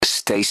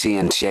Stacey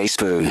and Jay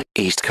Spoo,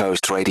 East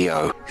Coast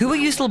Radio. Who are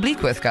you still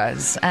bleak with,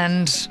 guys?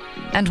 And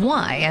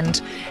why?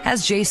 And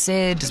as Jay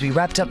said, as we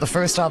wrapped up the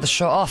first hour of the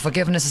show,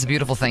 forgiveness is a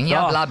beautiful thing.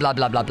 Yeah, blah, blah,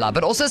 blah, blah, blah.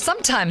 But also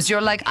sometimes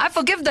you're like, I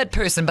forgive that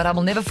person, but I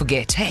will never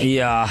forget. Hey,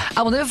 Yeah.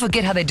 I will never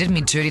forget how they did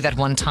me dirty that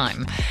one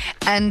time.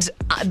 And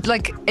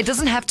it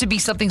doesn't have to be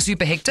something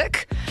super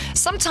hectic.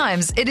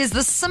 Sometimes it is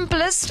the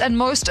simplest and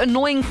most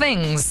annoying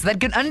things that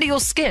get under your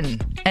skin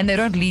and they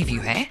don't leave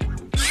you, hey?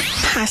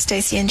 Hi,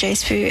 Stacey and Jay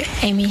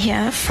Spoo. Amy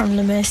here from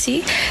La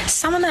Mercy.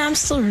 Someone that I'm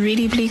still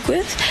really bleak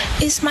with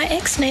is my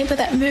ex-neighbor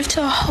that moved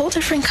to a whole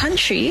different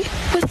country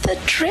with the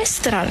dress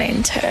that I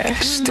lent her.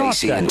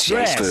 Stacey the and Jay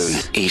dress.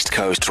 Spoo, East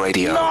Coast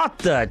Radio. Not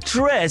the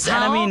dress.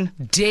 How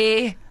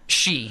dare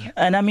she?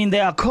 And I mean,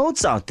 there are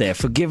quotes out there.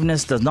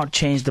 Forgiveness does not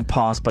change the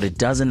past, but it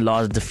does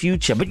enlarge the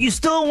future. But you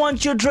still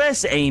want your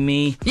dress,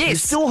 Amy. Yes. You're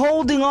still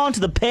holding on to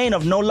the pain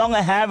of no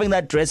longer having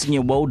that dress in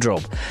your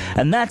wardrobe.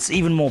 And that's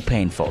even more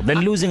painful than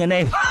losing a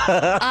neighbor.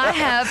 I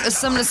have a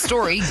similar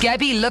story.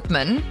 Gabby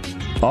Lipman.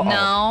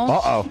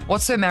 Now,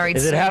 what's her married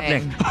Is it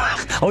surname?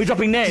 happening? Are we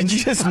dropping names? Did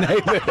you just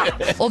name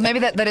it? Well, maybe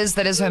that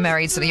is her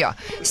married surname. Yeah.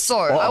 So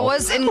I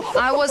was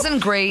in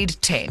grade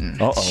 10.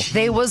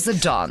 There was a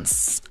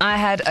dance. I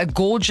had a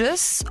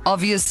gorgeous,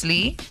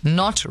 obviously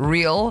not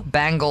real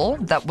bangle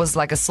that was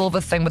like a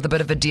silver thing with a bit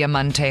of a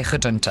diamante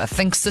gedunte.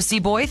 Think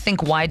Sissy Boy,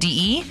 think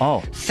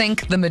YDE,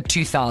 think the mid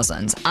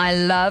 2000s. I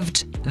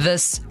loved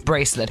this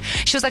bracelet.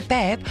 She was like,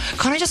 babe,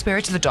 can't I just wear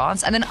it to the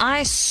dance? And then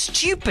I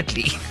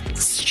stupidly,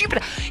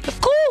 of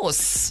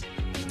course.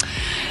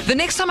 The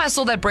next time I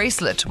saw that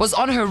bracelet was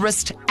on her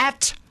wrist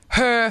at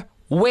her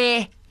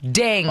wedding.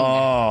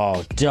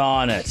 Oh,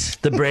 darn it.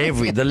 The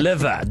bravery, the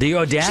liver, the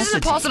audacity. She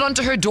doesn't pass it on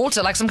to her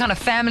daughter like some kind of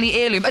family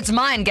heirloom. It's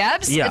mine,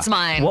 Gabs. Yeah. It's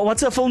mine.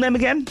 What's her full name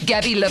again?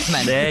 Gabby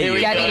Lipman. There you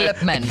Gabby go.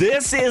 Lipman.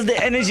 This is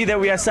the energy that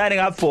we are signing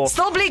up for.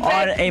 Still bleak,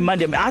 on babe. a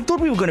Monday. I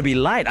thought we were going to be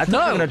light. I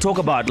thought we were going to talk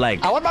about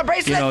I want my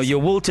bracelet. your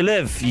will to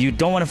live. You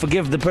don't want to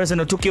forgive the person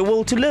who took your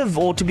will to live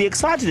or to be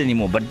excited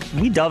anymore. But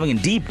we delving in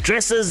deep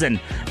dresses and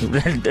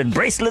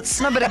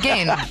bracelets. No, but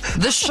again,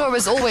 this show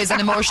is always an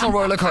emotional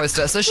roller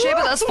coaster. So share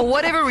with us for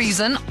whatever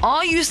reason.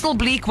 Are you still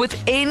bleak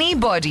with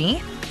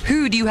anybody?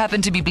 Who do you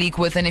happen to be bleak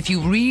with? And if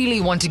you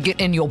really want to get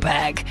in your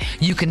bag,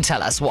 you can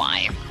tell us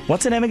why.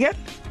 What's her name again?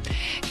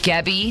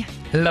 Gabby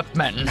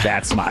Lipman.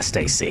 That's my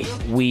Stacey.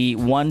 We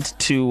want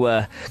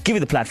to give you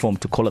the platform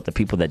to call up the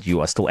people that you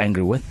are still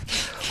angry with.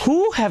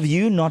 Who have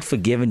you not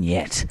forgiven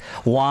yet?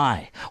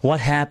 Why? What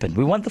happened?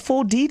 We want the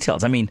full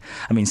details. I mean,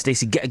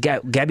 Stacey,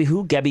 Gabby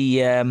who? Gabby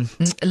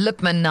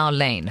Lipman now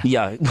Lane.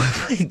 Yeah,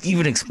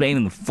 even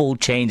explaining the full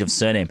change of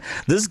surname.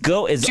 This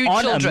girl is 2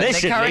 on children. a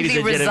mission, They currently ladies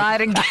and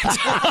reside in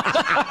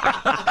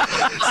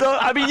So,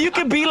 I mean, you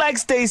can be like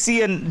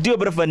Stacey and do a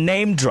bit of a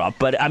name drop,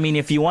 but I mean,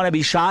 if you want to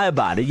be shy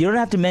about it, you don't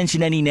have to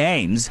mention any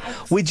names.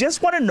 We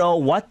just want to know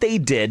what they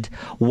did,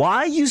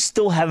 why you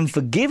still haven't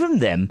forgiven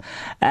them,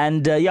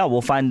 and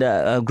we'll find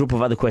a group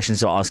of other questions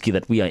to ask you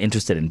that we are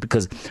interested in,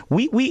 because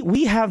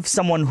we have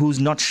someone who's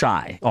not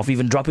shy of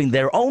even dropping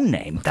their own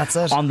name. That's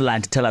it. On the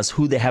line to tell us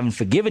who they haven't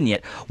forgiven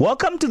yet.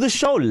 Welcome to the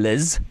show,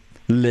 Liz.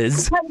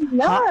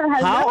 Hello.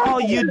 How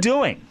are you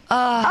doing?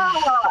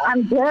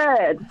 I'm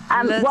good.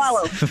 Liz.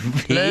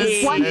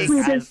 Liz. Once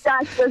we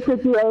discuss the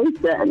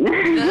situation.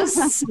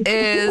 This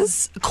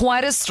is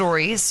quite a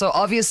story. So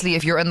obviously,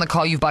 if you're in the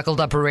car, you've buckled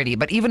up already.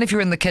 But even if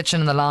you're in the kitchen,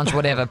 in the lounge,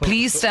 whatever,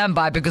 please stand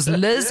by because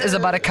Liz is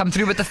about to come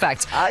through with the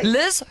facts.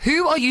 Liz,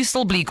 who are you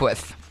still bleak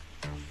with?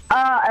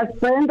 A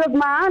friend of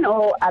mine,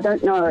 or I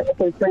don't know if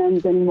they're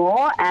friends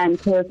anymore, and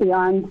her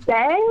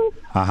fiance.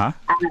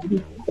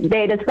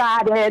 They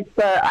decided,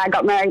 so I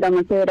got married on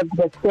the 3rd of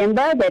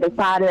December. They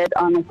decided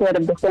on the 3rd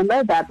of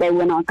December that they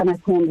were not going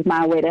to attend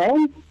my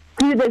wedding.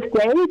 To this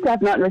date,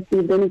 I've not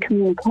received any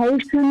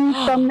communication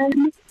from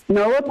them,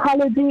 no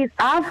apologies.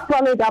 I've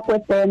followed up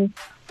with them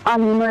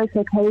on numerous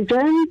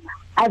occasions.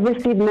 I've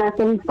received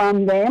nothing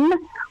from them.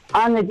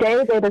 On the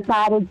day they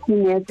decided to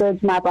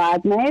message my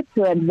bridesmaids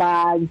to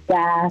advise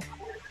that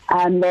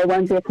they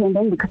won't be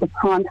attending because of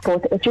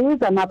transport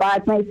issues, and my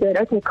bridesmaid said,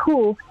 okay,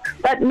 cool,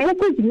 but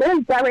message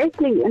Liz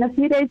directly in a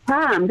few days'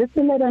 time just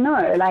to let her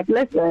know, like,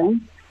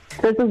 listen,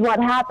 this is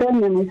what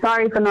happened and we're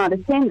sorry for not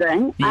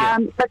attending.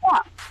 But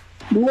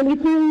nearly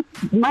 2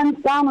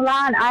 months down the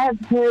line, I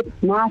have heard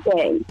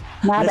nothing.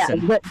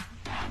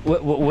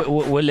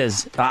 Well,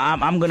 Liz,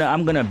 I'm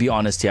gonna be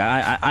honest here.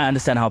 I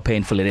understand how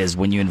painful it is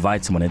when you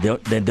invite someone and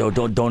they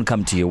don't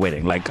come to your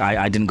wedding. Like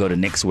I didn't go to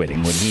Nick's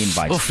wedding when he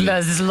invited me.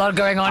 Liz, there's a lot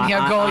going on here,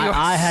 girl.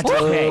 I had to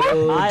pay.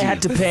 I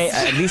had to pay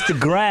at least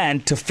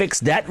 $1,000 to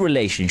fix that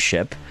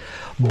relationship.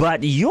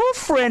 But your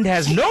friend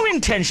has no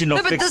intention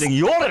of fixing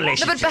your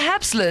relationship. No, but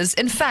perhaps, Liz,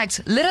 in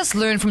fact, let us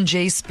learn from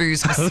Jay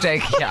Spoo's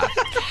mistake here.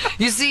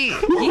 You see,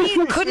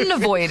 he couldn't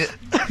avoid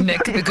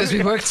Nick because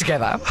we worked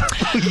together.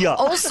 Yeah.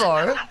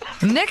 Also,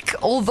 Nick,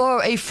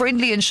 although a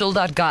friendly and chilled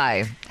out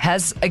guy,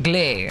 has a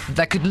glare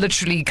that could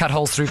literally cut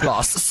holes through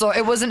glass. So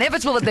it was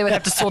inevitable that they would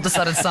have to sort this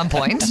out at some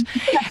point.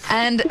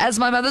 And as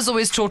my mother's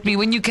always taught me,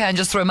 when you can,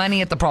 just throw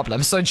money at the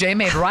problem. So Jay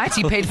made right.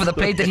 He paid for the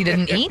plate that he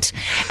didn't eat.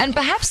 And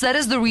perhaps that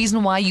is the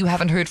reason why you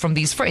haven't heard from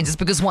these friends. It's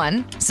because,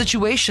 one,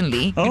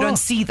 situationally, you don't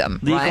see them.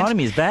 The right?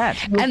 economy is bad.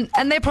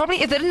 And they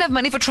probably, if they didn't have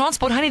money for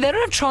transport, honey, they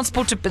don't have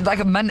transport to,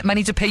 like,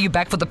 money to pay you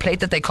back for the plate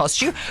that they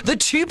cost you. The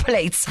 2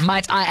 plates,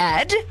 might I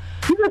add.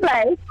 2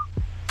 plates.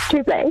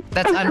 2 plates.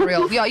 That's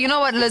unreal. Yeah, you know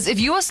what, Liz? If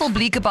you are still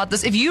bleak about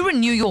this, if you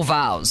renew your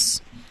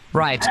vows,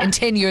 right, in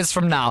 10 years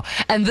from now,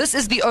 and this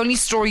is the only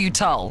story you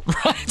tell,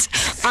 right,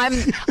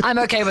 I'm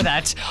okay with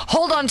that.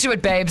 Hold on to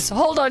it, babes.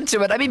 Hold on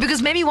to it. I mean,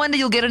 because maybe one day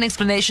you'll get an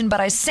explanation,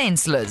 but I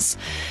sense, Liz,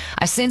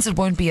 it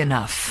won't be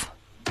enough.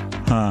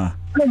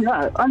 Oh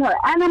no.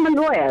 And I'm a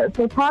lawyer,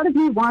 so part of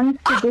me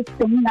wants to just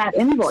send that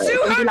invoice.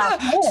 Sue her!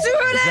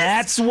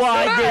 That's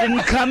why I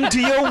didn't come to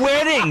your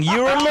wedding.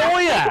 You're a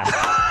lawyer.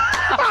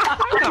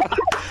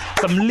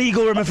 Some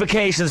legal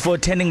ramifications for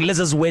attending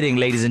Liz's wedding,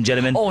 ladies and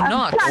gentlemen. Or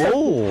not.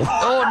 Oh.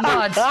 Or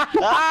not.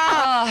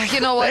 You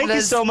know what, Thank Liz?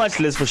 you so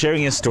much, Liz, for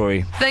sharing your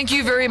story. Thank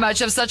you very much.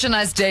 Have such a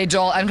nice day,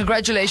 doll, and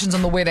congratulations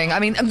on the wedding. I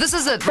mean, this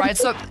is it, right?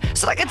 So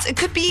like it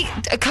could be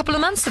a couple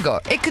of months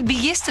ago. It could be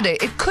yesterday.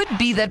 It could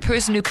be that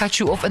person who cut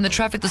you off in the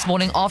traffic this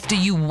morning after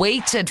you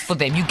waited for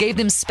them. You gave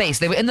them space.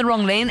 They were in the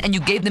wrong lane and you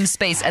gave them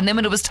space. And then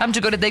when it was time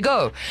to go, did they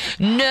go?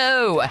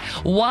 No.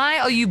 Why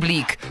are you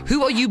bleak?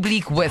 Who are you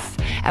bleak with?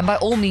 And by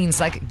all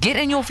means, like, get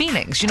in your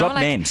feelings. You know, Drop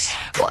names.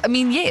 Well, I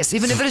mean, yes,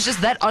 even if it is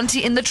just that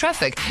auntie in the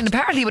traffic. And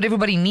apparently what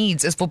everybody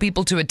needs is for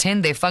people to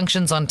attend their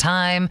functions on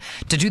time,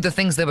 to do the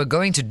things they were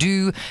going to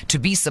do, to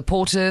be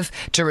supportive,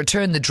 to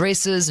return the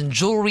dresses and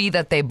jewelry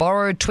that they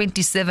borrowed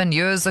 27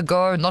 years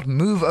ago, not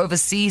move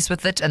overseas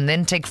with it and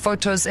then take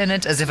photos in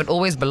it as if it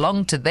always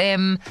belonged to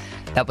them.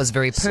 That was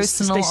very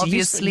personal, Stacey,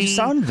 obviously. You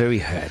sound very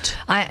hurt.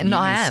 I am.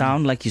 You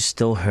sound like you're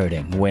still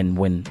hurting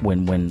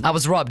when I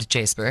was robbed,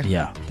 Jasper.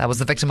 Yeah. I was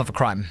the victim of a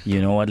crime.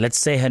 You know what? Let's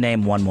say her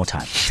name one more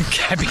time.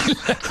 Gabby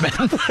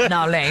Lippman.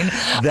 Now, Lane.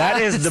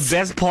 That is the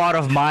best part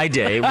of my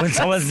day, when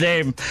someone's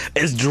name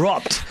is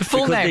dropped.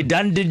 Full because name.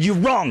 they did you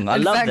wrong. I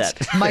love fact,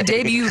 that. My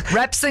debut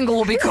rap single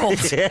will be called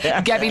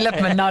Gabby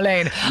Lippman, Now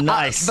Lane.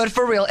 Nice. But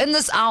for real, in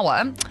this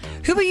hour,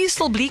 who are you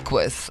still bleak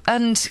with?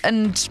 And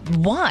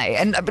why?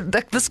 And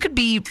this could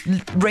be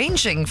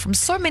ranging from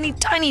so many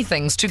tiny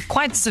things to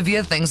quite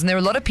severe things. And there are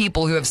a lot of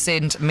people who have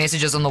sent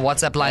messages on the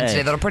WhatsApp line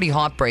today that are pretty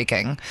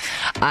heartbreaking.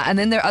 And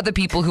then there are other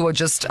people who are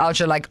just out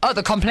here like, oh,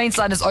 the complaints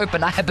line is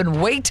open. I have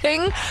been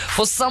waiting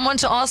for someone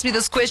to ask me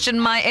this question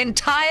my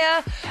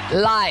entire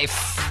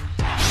life.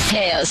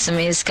 Hey, awesome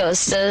East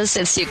Coasters.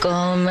 It's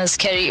Yuko Miss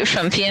Kerry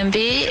from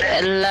PNB. I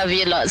love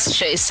you lots,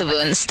 Tracy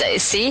and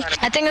Stacey.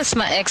 I think it's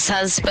my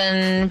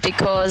ex-husband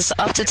because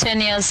after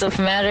 10 years of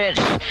marriage,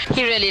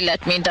 he really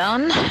let me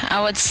down,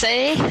 I would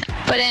say.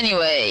 But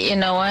anyway, you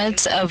know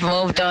what? I've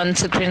moved on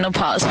to greener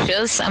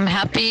pastures. I'm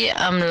happy,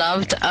 I'm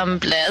loved, I'm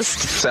blessed.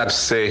 Sad to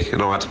say, you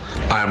know what?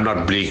 I am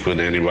not bleak with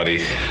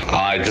anybody.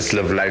 I just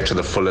live life to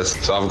the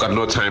fullest. So I've got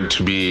no time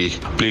to be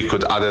bleak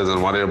with others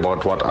and worry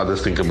about what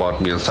others think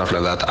about me and stuff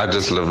like that. I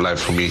just live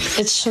life for me.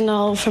 It's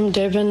Chanel from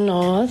Durban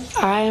North.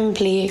 I am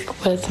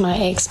bleak with my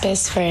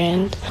ex-best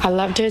friend. I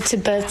loved her to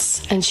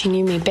bits and she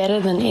knew me better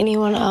than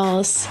anyone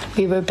else.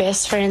 We were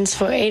best friends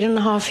for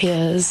 8.5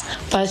 years,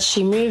 but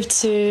she moved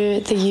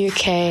to the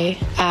UK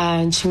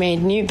and she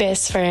made new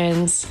best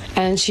friends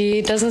and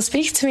she doesn't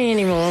speak to me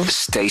anymore.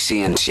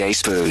 Stacey and Jay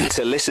Spoon.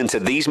 To listen to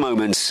these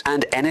moments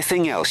and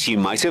anything else you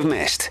might have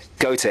missed,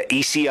 go to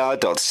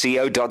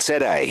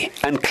ecr.co.za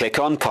and click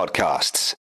on podcasts.